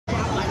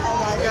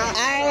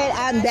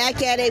I'm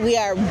back at it. We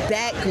are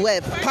back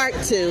with part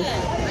 2.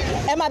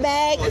 Am I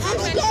back? I'm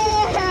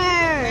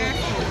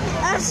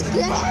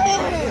scared.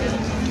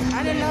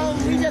 I didn't know.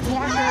 We just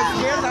walked in a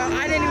scare zone.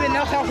 I didn't even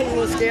know how it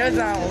was a scare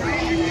zone.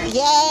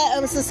 Yeah,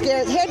 it was a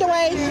scare. Here,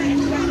 Dwayne.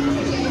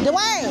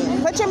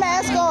 Dwayne, put your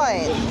mask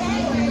on.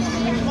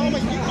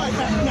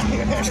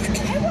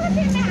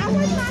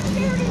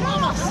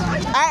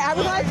 Alright, are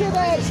we going to the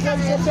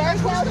fairy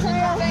tale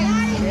trail?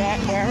 Yeah,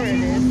 there it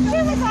is.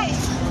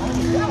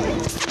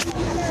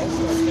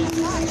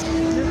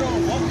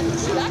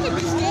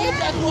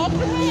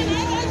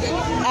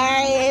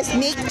 Alright, it's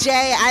Meek J.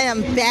 I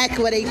am back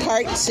with a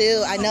part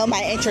 2. I know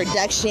my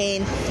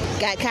introduction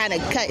got kind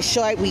of cut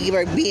short. We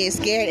were being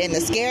scared in the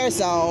scare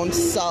zone,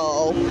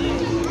 so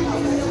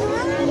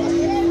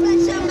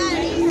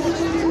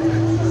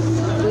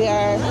we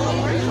are.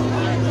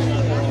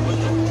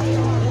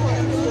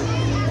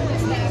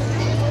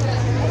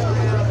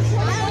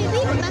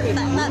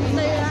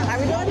 Are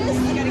we doing this?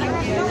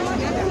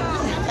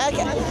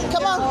 Okay,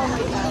 come on.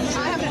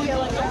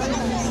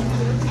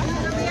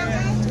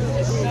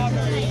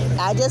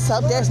 I just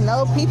hope there's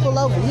no people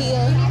over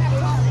here.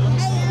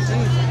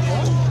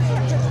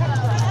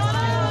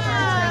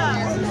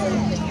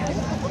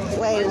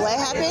 Wait, what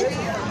happened?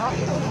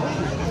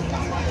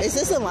 Is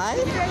this a line?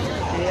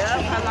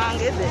 Yeah, how long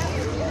is it?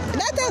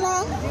 Not that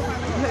long.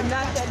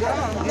 Not that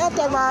long. Not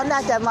that long,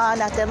 not that long,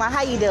 not that long.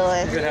 How you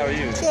doing? Good, how are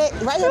you? Good.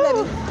 Right here,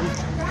 baby.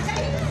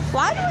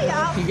 Why do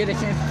y'all? You get a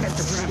chance to catch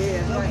the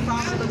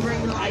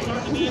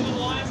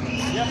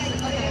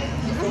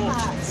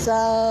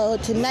So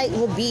tonight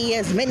will be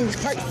as many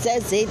parts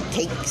as it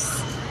takes.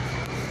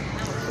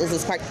 This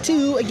is part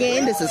 2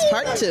 again. This is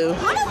part 2.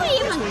 What are we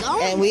even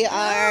going? And we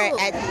are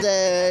at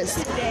the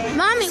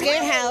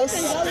scare house.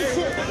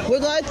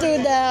 We're going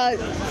through the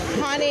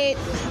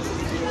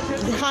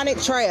haunted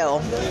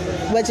trail,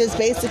 which is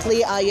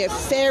basically all your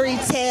fairy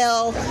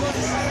tale,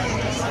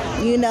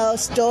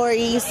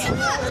 stories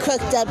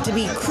cooked up to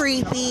be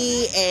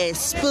creepy and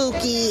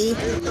spooky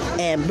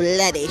and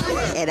bloody,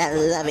 and I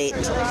love it.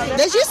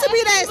 This used to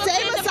be that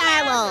same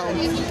asylum.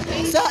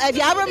 So if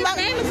y'all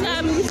remember,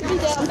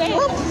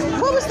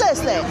 what was this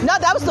thing? No,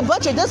 that was the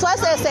butcher. This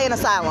was that same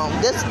asylum.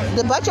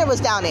 The butcher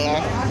was down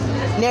there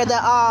near the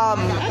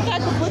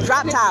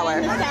drop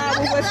tower.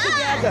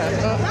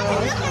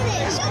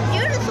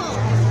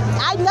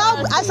 I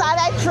know. I saw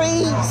that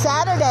tree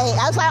Saturday.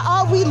 I was like,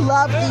 oh, we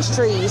love these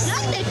trees.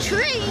 Not the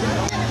tree.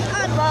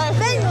 The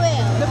Ferris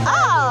wheel.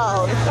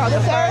 Oh, the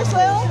Ferris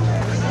wheel?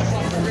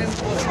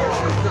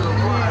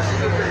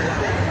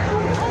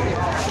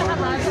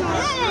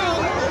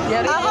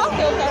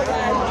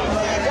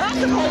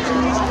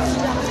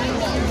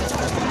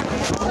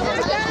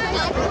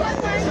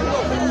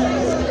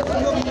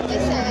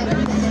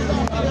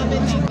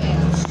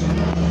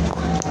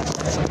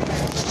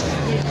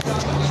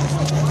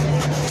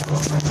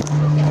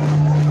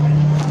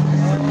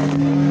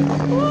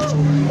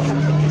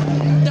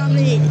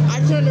 Dominique, I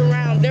turned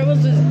around. There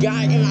was this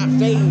guy in my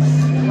face.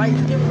 Like,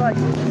 it was like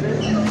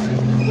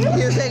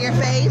You was in your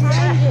face?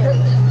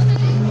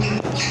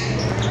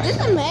 This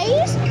a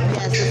maze?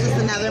 Yes, this is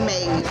another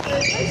maze.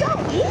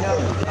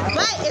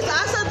 But it's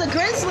also the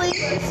grizzly,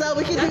 so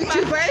we can do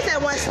 2 birds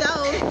at 1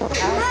 stone.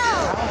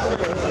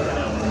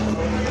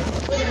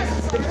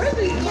 The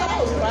grizzly's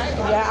closed, right?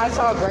 yeah, I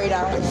saw a great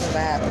owl on the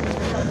map.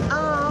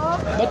 Oh.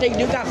 But they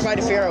do got Flight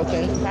of Fear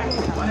open.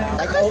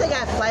 Of course they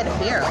got Flight of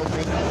Fear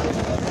open.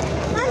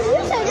 Mommy,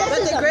 you said this But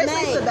was the a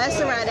grizzly's maze. the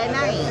best around at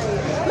night.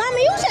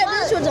 Mommy, you said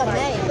this was a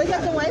maze. Look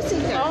at the Wind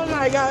Seeker. Oh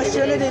my gosh,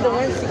 Trinity the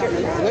Wind Seeker.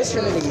 Where's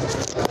Trinity?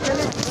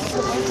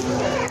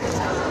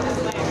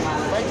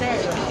 Right there.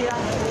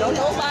 Don't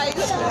nobody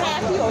look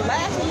happy or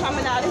laughing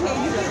coming out of here.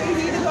 You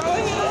need to go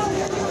in here.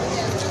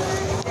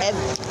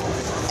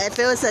 If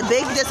it was a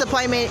big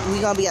disappointment, we're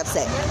going to be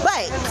upset.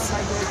 But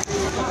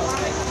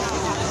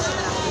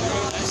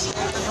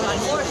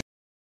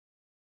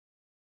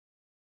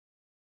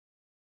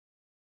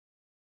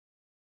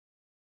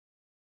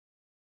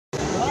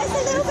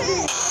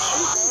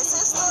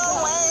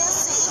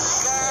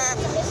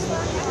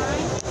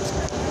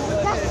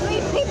That's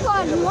 3 people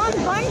on 1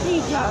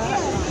 bungee jump.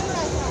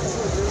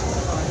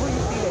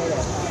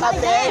 up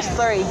there's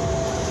 3.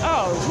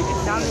 Oh, you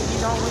can down if you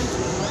don't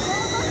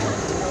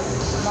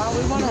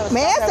want to.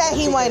 Man said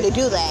he wanted to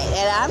do that,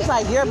 and I'm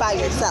like, you're by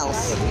yourself.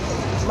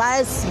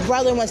 My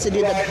brother wants to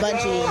do the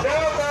bungee.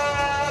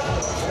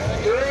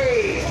 3, 2,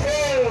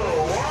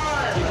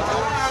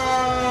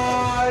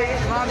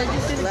 1. Mom, did you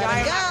see the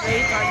guy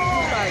in my face?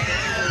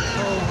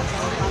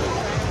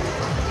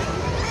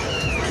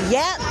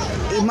 Yep,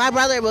 my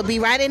brother will be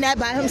riding that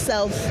by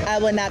himself. I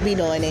will not be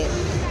doing it.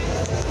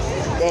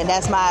 And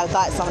that's my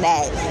thoughts on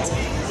that.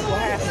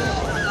 What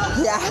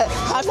happened? Yeah,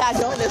 I'm not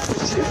doing this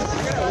with you.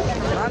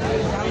 Mommy,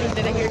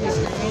 did I hear you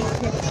screaming?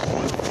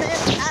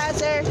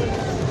 Answer.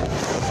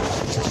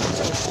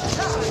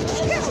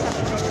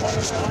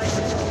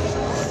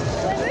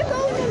 Wait, we're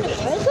going in the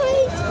grizzly?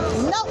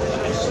 Nope.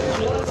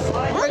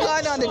 We're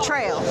going on the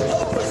trail.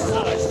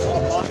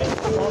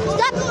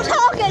 Stop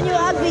talking, you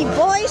ugly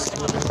boys.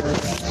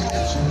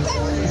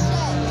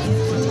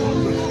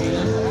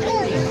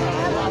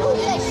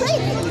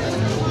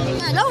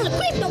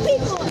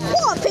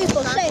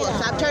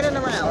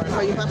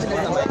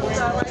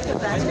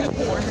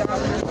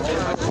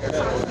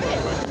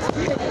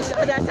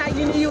 So that's how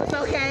you knew you was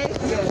okay?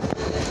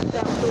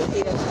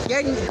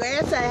 Your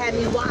grandson had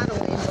me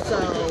waddling, so.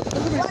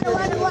 Waddle.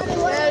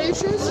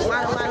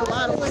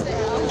 Waddle.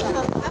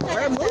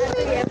 We're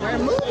moving.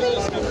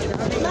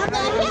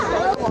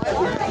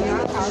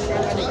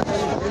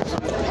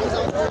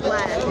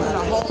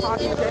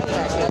 What?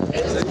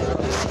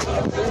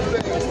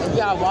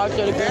 Yeah, walk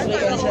to the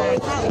grocery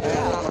insurance.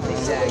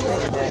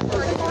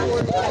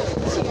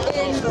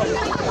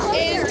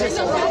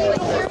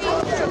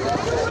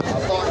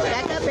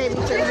 Back up, baby.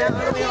 Turn it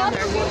all the way on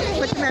her.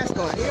 Put your mask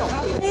on.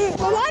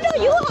 Well, why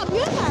don't you have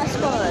your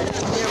mask on?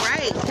 You're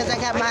right, because I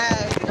got my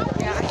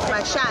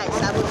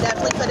shots. I will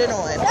definitely put it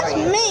on for That's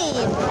you.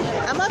 mean.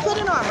 I'm gonna put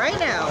it on right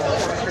now.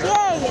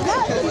 Yeah, you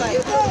know.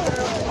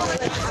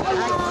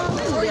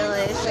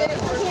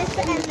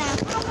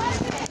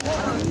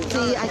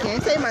 See, I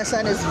can't say my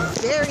son is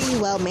very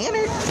well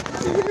mannered.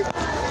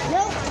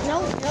 Nope.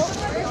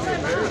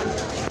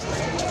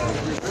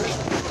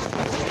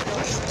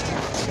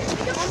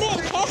 I'm being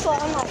careful.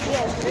 I'm not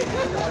here.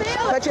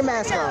 Put your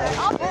mask on.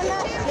 My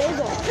mask is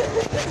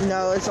on.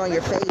 No, it's on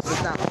your face.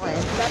 It's not on.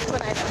 That's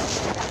what I thought.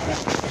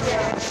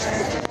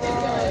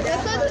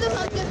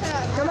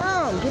 Come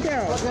on, get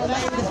down.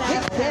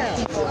 Get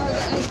down.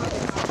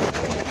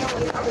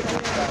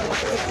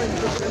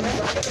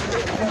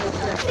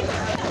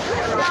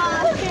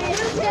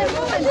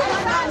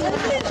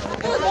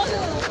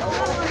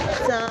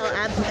 So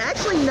I've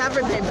actually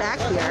never been back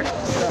here.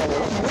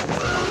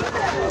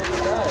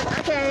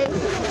 Okay,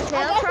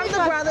 Tale from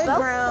the Brother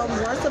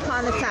Grimm, Once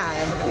Upon a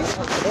Time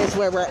is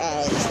where we're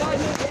at.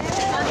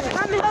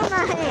 Mommy, hold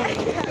my hand.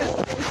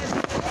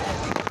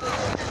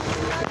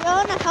 You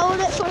want to hold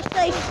it for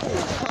safety?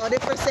 Hold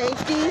it for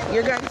safety.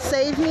 You're going to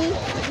save me?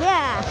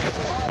 Yeah.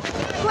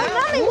 Well,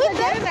 Mommy, we've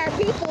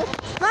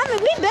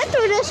been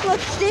through this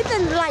with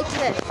Stephen like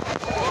this.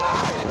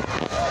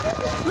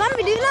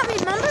 Mommy, do you not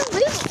remember?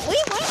 We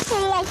went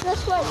through like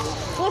this with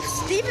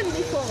Stephen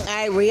before. All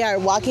right, we are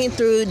walking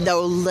through the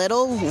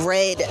little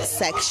red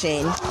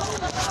section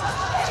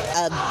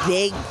of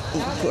Big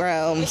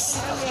Grum's.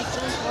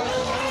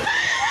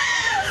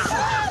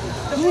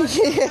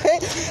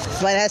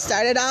 But I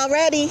started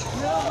already.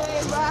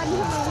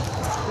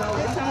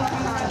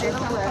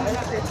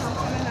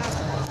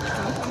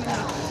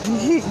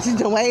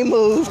 Dwayne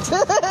moved.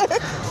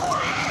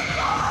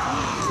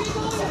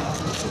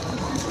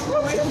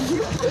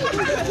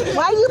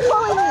 Why are you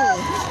pulling me?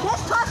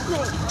 Just trust me.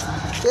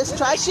 Just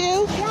trust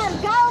you? Yeah,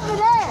 go over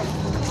there.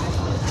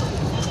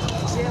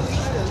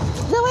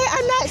 No, wait,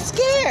 I'm not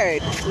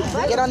scared.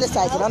 Get on this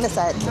side, get on this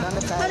side, get on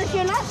this But side. if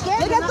you're not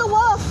scared, Look at the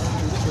wolf.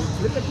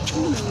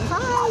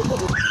 Hi.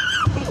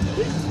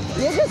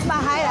 You're just my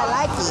height, I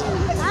like it.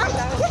 I'm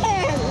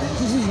scared.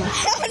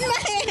 Hold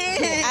my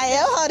hand. I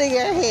am holding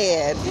your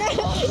hand.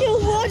 You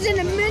was in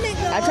a minute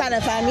ago. I'm trying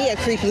to find me a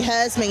creepy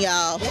husband,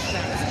 y'all.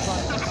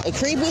 A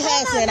creepy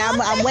husband, I'm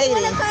You waiting.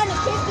 want to find a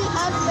creepy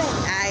husband.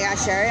 I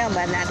sure am,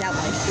 but not that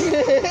one.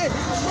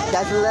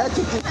 That's a little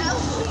creepy.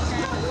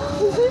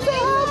 Did you say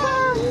help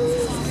her?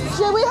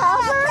 Should we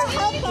help her?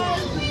 Help her.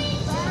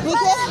 We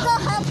Let's can't, go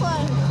help her.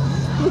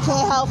 we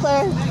can't help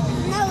her.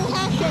 No, we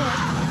have to.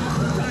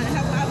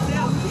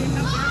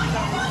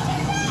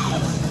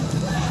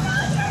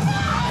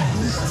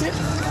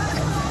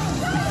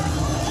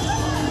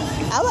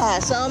 I will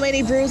have so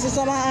many bruises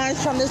on my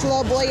arms from this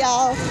little boy,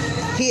 y'all.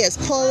 He is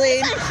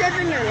pulling.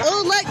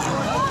 Oh, look.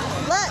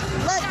 Look.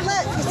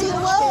 You see the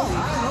wolf?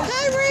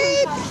 Hi,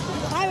 Reed.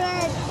 Hi,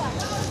 Red.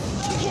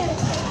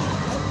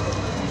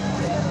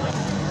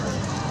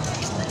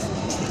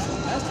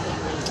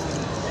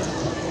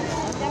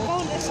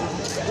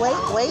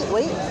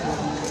 Wait.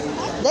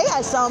 They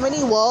got so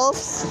many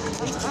wolves.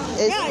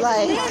 It's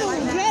like,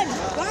 Red,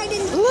 right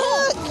in the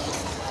look.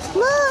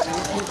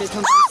 They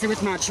come to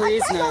with my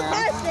trees now.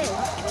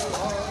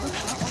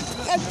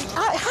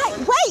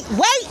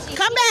 Wait,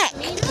 come back.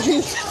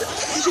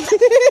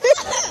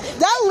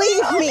 Don't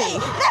leave me.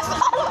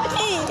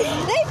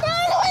 They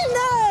following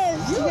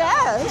us.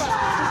 Yes.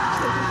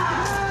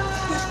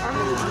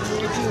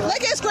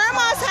 Look, it's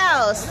Grandma's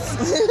house.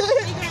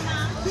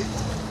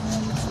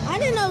 I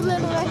didn't know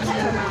Little Red.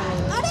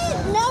 I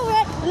didn't know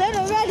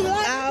Little Red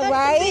liked All to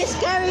right. be a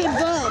scary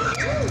book.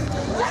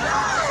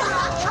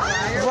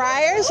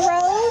 Briar's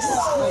Rose?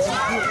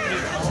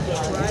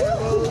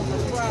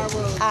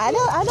 I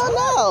don't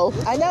know.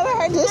 I never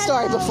heard this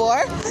story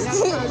before.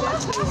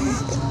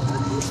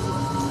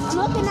 I'm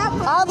looking up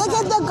for Oh, look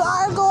at the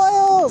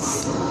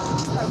gargoyles.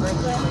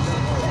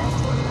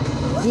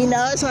 You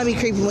know it's gonna be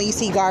creepy when you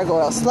see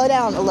gargoyles. Slow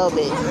down a little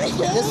bit.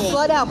 Just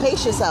slow down,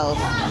 pace yourself.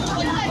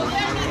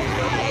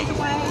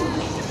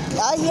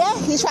 Oh yeah,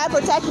 he's trying to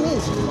protect me.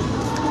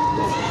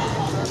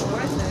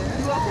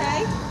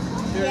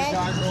 Yes.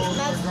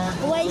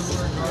 Wait.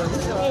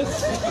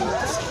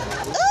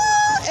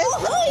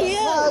 Oh,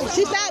 yeah. No,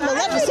 she's not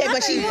Maleficent,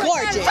 but she's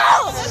gorgeous.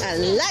 I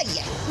like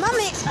it.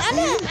 Mommy, I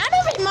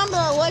don't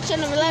remember watching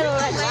the Little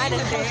Red Riding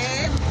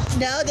Hood.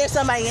 No, there's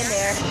somebody in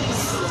there.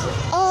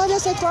 Oh,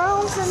 there's a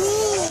throne for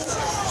me.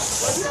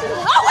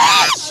 Oh,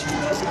 wait!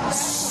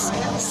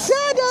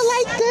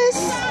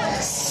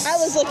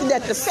 looking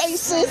at the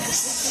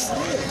faces.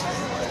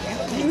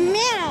 Meow.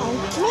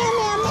 Meow,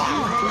 meow,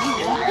 meow.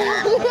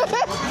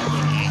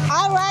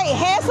 All right,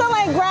 Hansel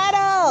and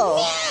Gretel.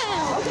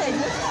 Meow.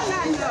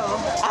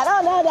 I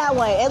don't know that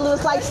one. It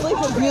looks like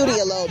Sleeping Beauty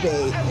a little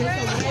bit.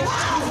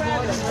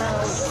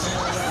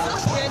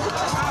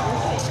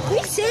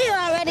 We see you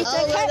already, so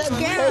Oh, can't let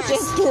scare us us.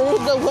 just through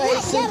the way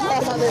she Get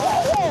has out it. of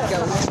here.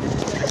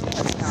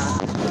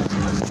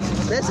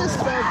 This is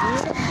so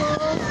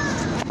beautiful.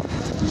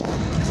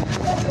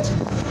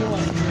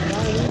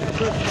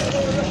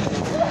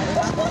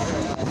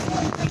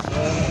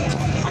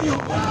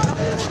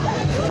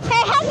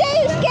 Hey, how dare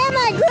you scare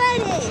my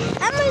granny?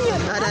 I'm gonna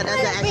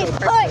that's the actual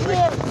report you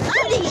to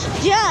the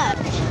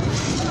judge.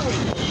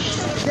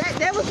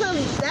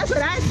 That's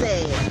what I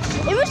said.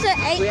 It was an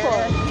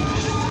acorn.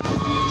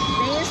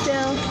 Stand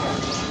still.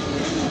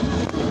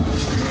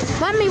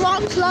 Mommy,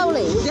 walk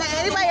slowly. Did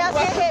anybody else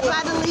get hit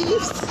by the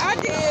leaves? I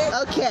did.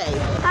 Okay.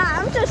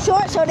 I'm too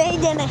short, so they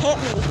didn't hit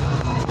me.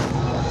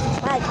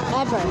 Like,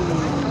 ever.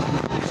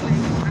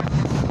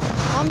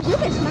 You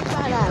can smack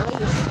by that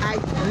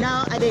leaf.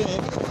 No, I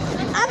didn't.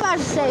 I'm about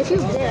to say, if you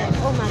did,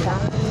 oh my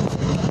god.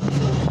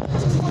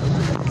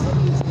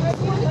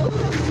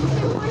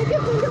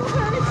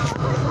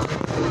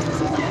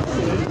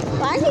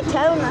 Why is he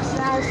telling us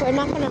that if we're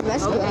not going to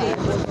rescue him?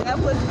 That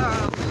was,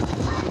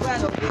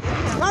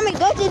 Mommy,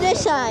 go to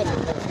this side.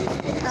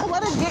 I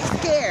want to get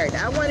scared.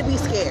 I want to be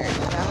scared.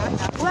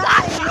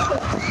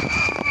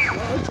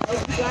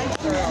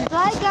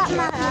 I got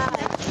my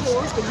eye.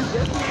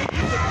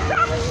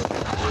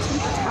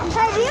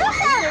 Hey, do you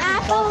sell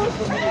apples?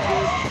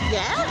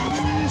 Yeah?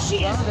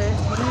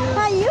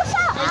 Hey, you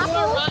sell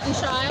apples? rotten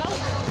child.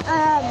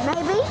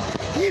 Maybe.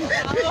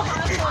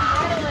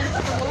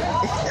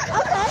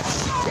 Okay.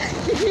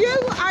 You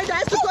are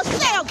not supposed to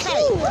say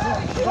okay.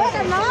 What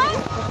am I?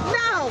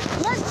 No.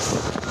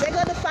 They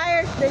go to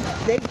fire.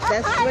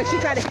 That's when she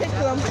tried to hit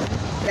them.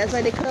 That's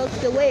why they closed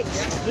the witch.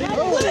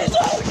 Oh.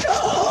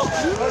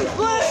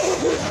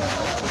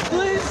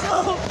 Please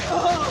don't go.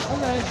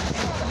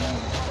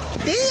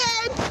 The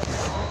end.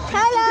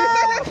 Hello.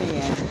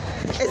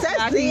 It's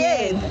at the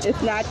end.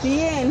 It's not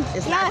the end.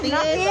 It's Yeah, not the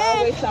not the end.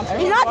 end. It's not the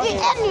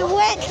end, you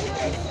witch.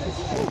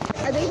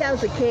 I think that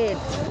was a kid.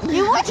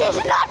 You witch is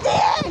not the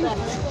end.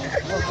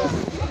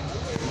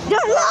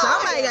 Don't lie.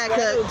 Somebody got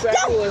cooked.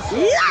 Don't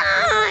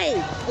lie.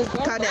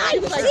 Calm down. I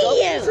see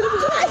you.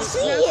 I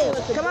see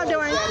you. Come on,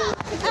 Dorian.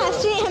 I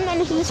see him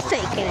and he's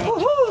faking it.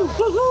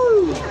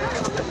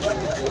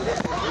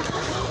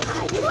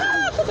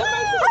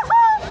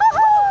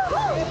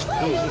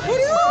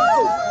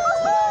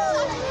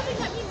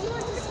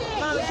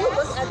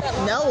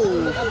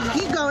 No.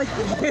 Keep going. I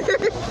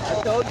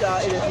told y'all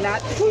it is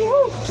not the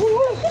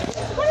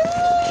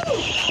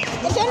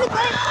It's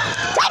anything.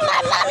 Tell my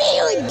mommy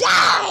you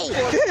die.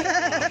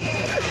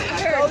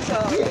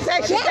 Say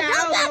she Yeah, said, I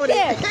come don't back know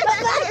there. that. Come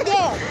back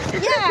there.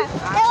 Yeah.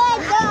 They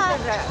like that.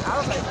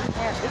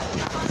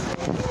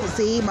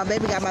 See, my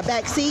baby got my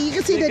back. See, you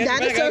can see the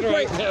dinosaur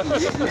foot. I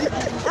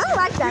don't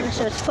like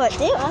dinosaurs' foot.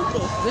 They're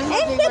ugly.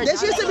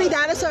 This used to be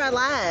Dinosaur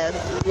Alive.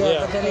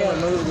 Yeah, but then they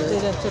removed it. They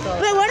just took off.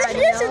 Wait, what if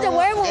this is the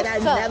werewolf And I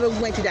foot? never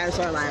went to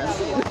Dinosaur Alive.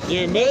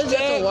 You missed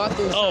that? walk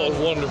through. Oh, it's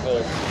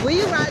wonderful. Will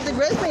you ride the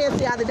Grizzly and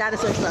see all the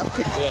dinosaur stuff?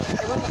 Yeah.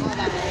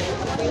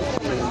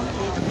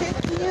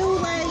 You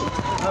like,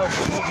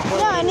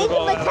 No, I need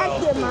to protect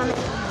you, Mommy.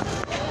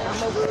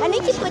 I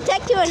need to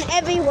protect you in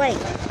every way.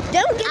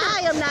 Don't get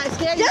I am not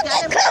scared. don't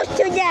get close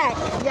to that.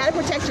 You gotta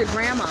protect your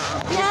grandma.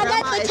 Your No, I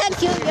grandma gotta is-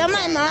 protect you. You're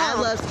my I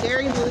mom. love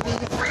scary movies.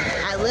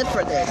 I live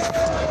for this.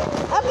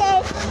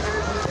 Okay.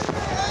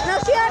 No,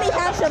 she already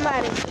has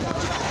somebody.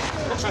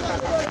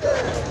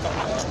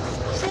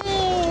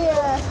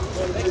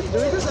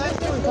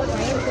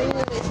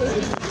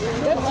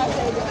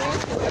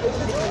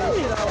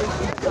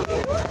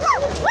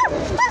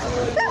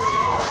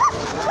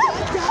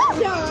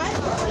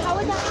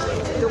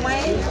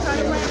 Dwayne, turn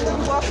around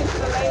and walk into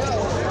the lady.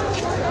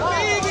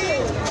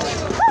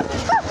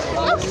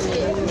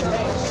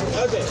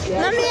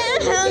 Mommy,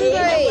 I'm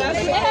hungry.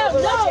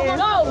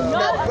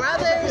 The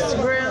Brothers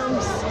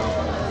Grimm's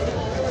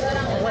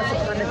Once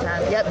Upon a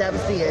Time. Yep, that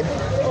was the end.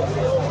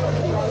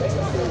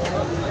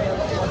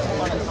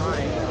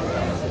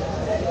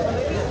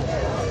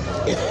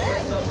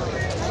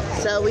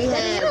 So we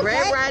had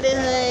Red Riding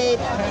Hood,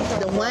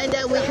 the one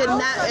that we could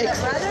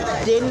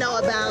not didn't know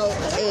about,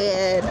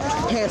 and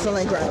Hansel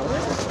and Gretel.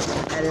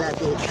 I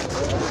love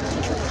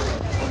it.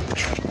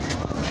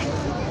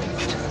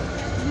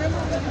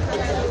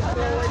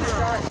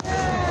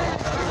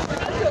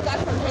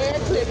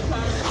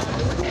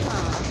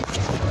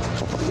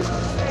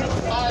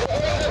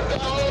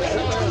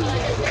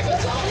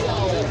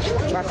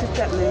 Watch your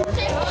step, man.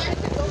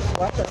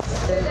 Watch your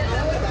step.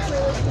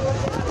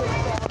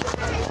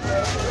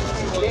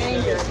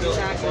 Danger.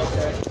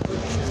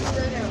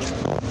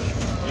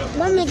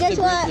 Mommy, guess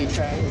what?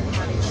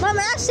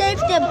 Mama, I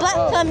saved the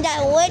butt from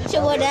that witch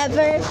or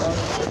whatever.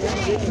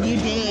 You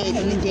did.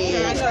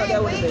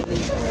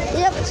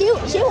 Yep, she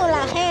was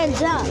like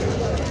hands up.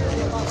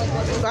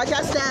 Watch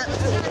your step.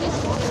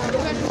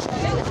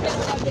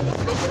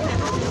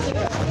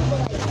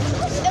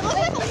 It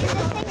looks like this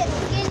thing is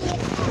skinny.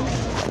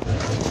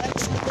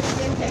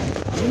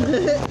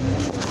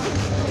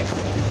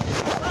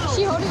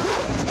 She holding it.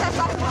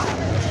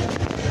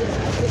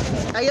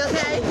 Are you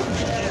okay?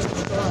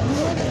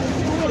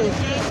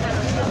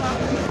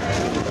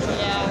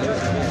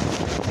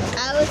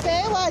 I was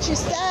saying, watch your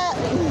step.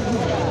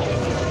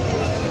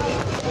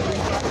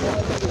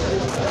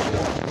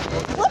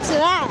 What's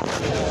that?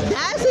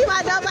 I see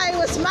why nobody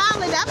was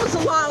smiling. That was a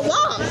long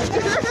walk.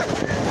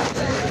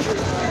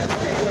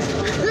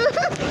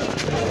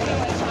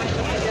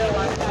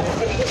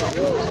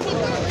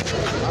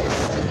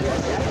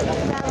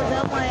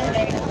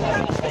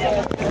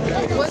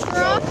 What's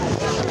wrong?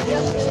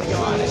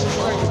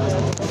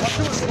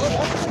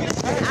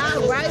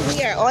 All right,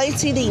 we are on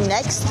to the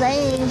next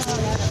thing,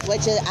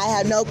 which is, I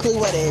have no clue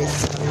what it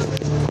is.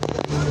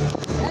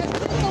 That's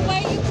the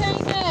way you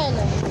came in.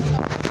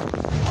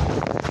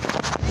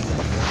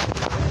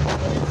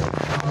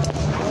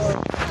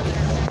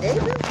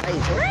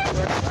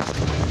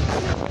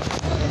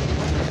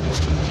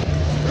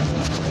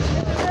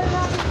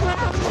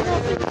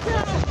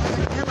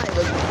 That might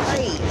look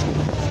great.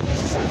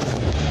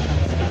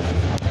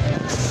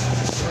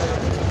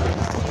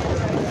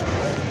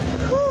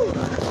 Whew.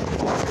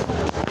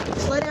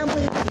 Slow down,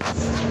 please.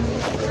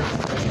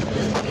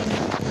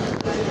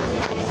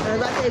 I was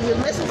about to say, if you're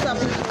missing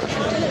something.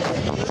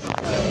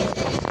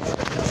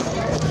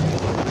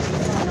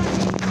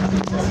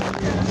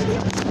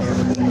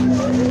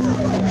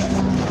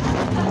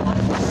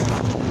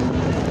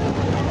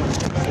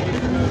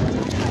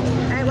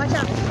 Alright, watch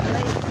out.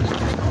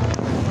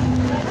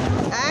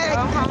 Alright.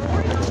 I'm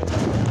hungry.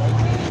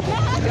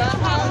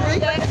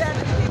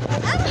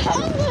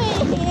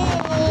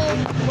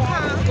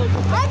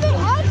 I've been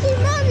asking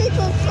Mommy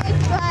for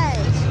French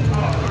fries.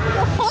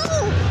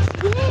 Oh,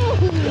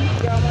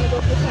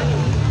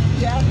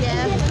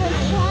 Yeah.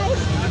 French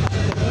fries?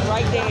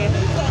 Right there.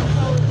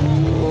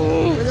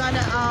 We're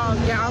gonna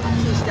get off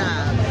the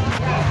stop.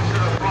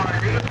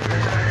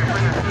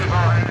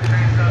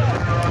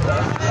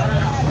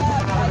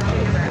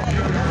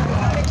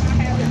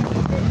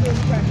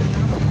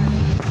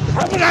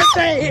 How did I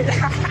say it?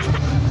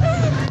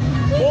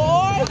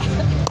 Boy!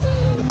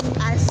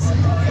 I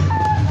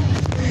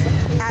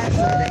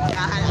swear to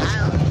God, I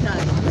don't know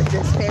with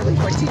this family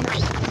for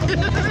tonight.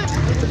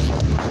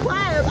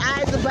 Why am I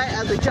the butt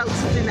of the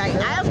jokes tonight? I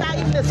am not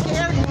even the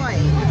scared one.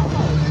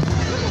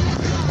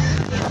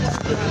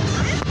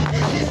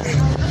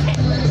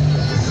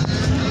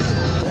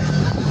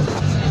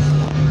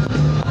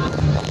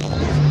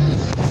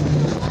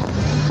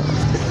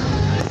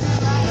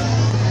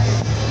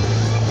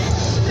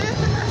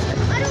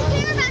 I don't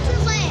care about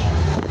your leg.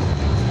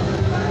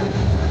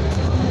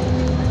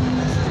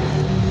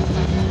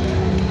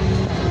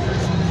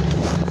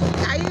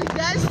 Are you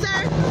done, sir?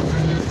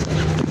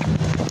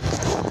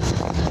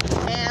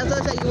 And I was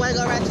gonna say, you wanna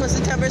go around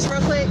Twisted Timbers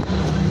real quick?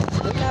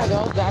 We gotta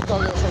go. That's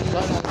on the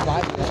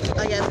body.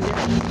 Oh yeah, we do.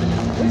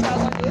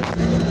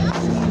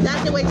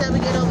 That's the way till we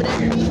get over there.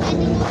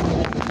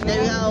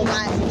 There we go.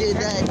 Watch, do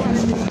that.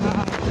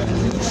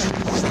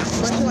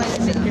 What you want to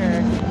do?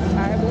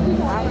 Alright, well, we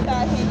going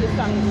outside here and get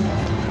something.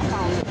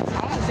 I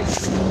want to take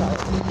some.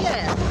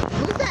 Yeah.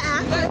 Who's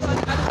that?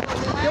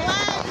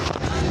 Dwayne.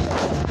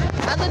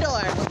 Other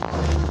door.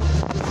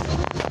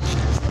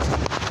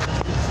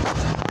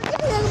 What do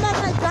you think about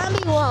my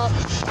zombie walk?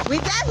 We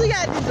definitely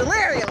gotta do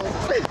delirium.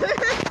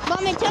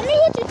 Mommy, tell me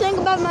what you think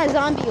about my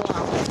zombie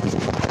walk.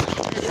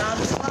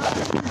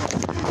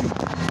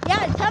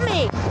 Yeah, tell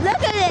me.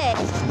 Look at it.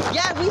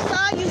 Yeah, we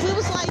saw you. We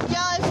was like,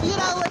 yo, if you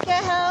don't look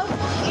at him.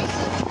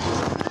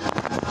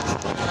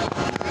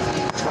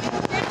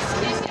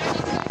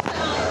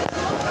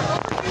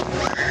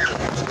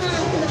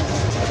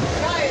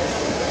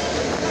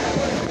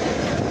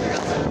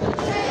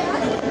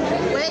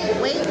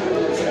 Wait.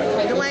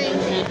 Dwayne,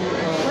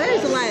 where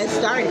is the line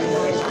starting?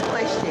 It's the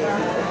question.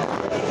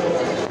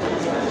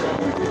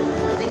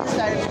 I think it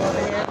started from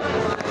over here.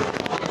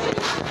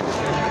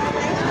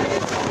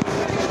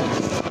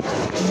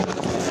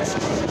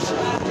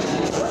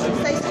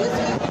 Say excuse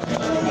me.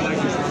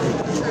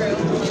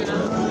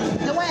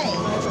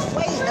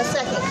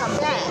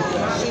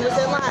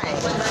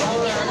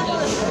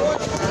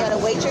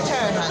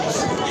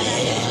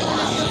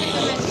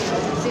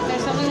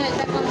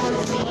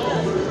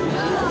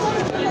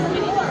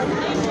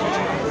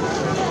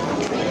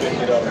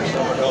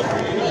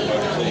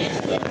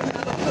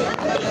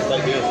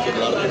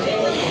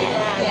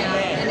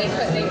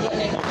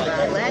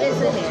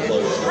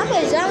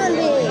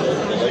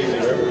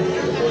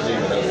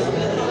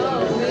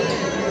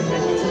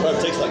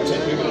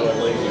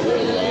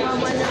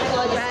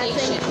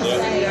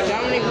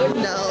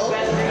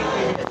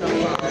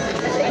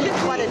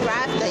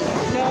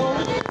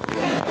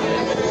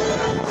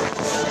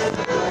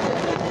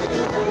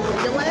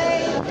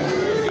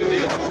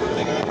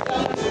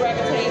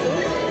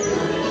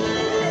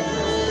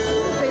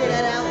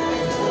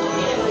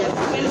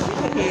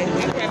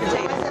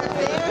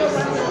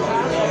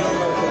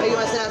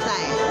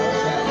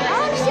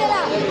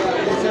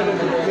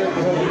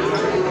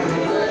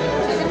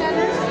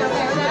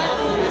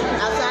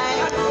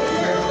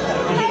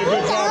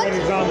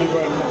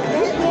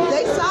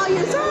 They saw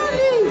your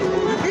zombie.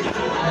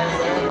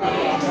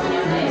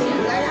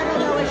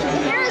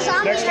 You're a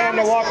zombie. Next time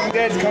The Walking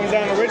Dead comes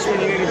down to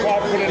Richmond, you need to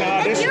put in an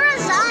audition. You're a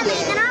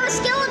zombie, and I'm a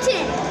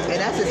skeleton. And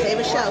that's his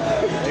favorite show.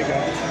 There you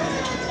go.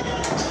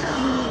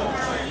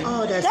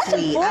 Oh, that's That's a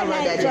sweet. I love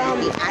that Fortnite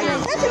zombie. zombie. I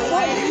am That's a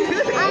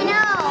Fortnite. I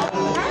know.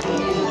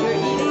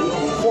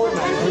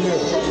 Fortnite, who knew?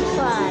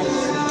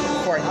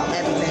 for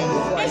everything.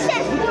 It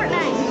says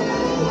Fortnite.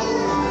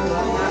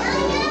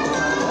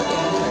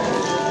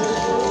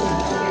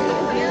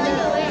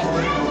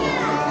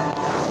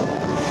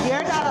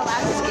 You're not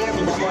allowed to scare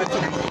me no more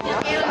tonight.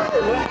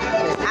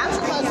 I'm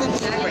supposed to be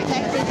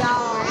protecting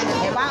y'all,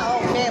 and my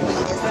own family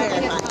is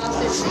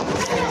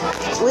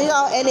terrified. We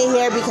gonna end it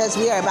here because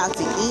we are about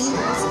to eat.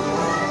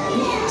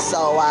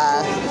 So,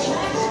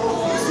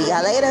 see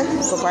y'all later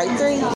for part 3.